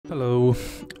Hello,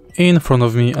 in front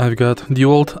of me I've got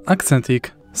DEWALT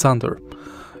Accentic Sander.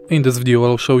 In this video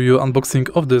I'll show you unboxing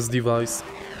of this device.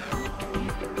 In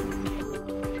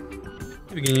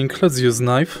the beginning, let's use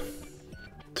knife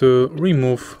to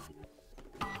remove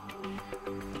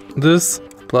this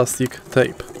plastic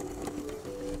tape.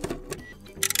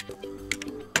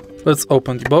 Let's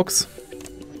open the box.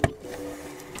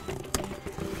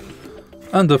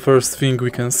 And the first thing we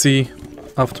can see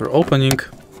after opening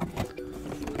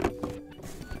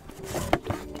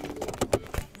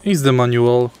is the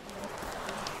manual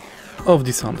of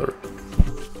the sander.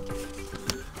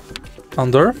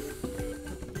 Under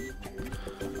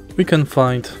we can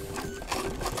find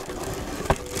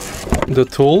the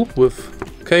tool with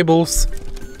cables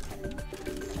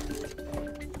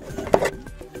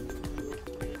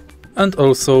and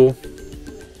also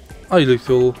a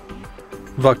little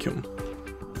vacuum.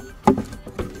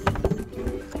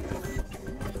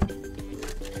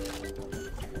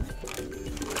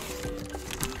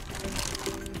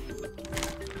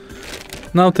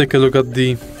 Now take a look at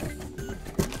the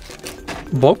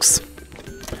box.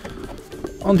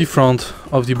 On the front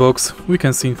of the box we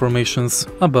can see informations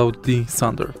about the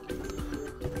sander.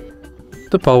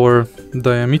 The power,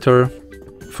 diameter,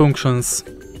 functions,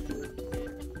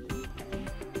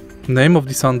 name of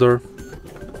the sander,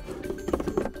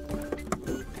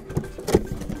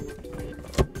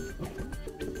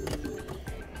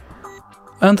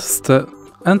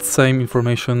 and same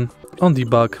information on the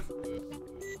back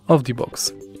of the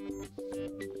box.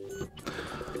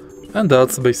 And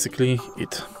that's basically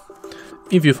it.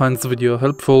 If you find this video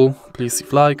helpful, please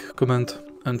leave like, comment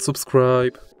and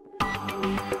subscribe.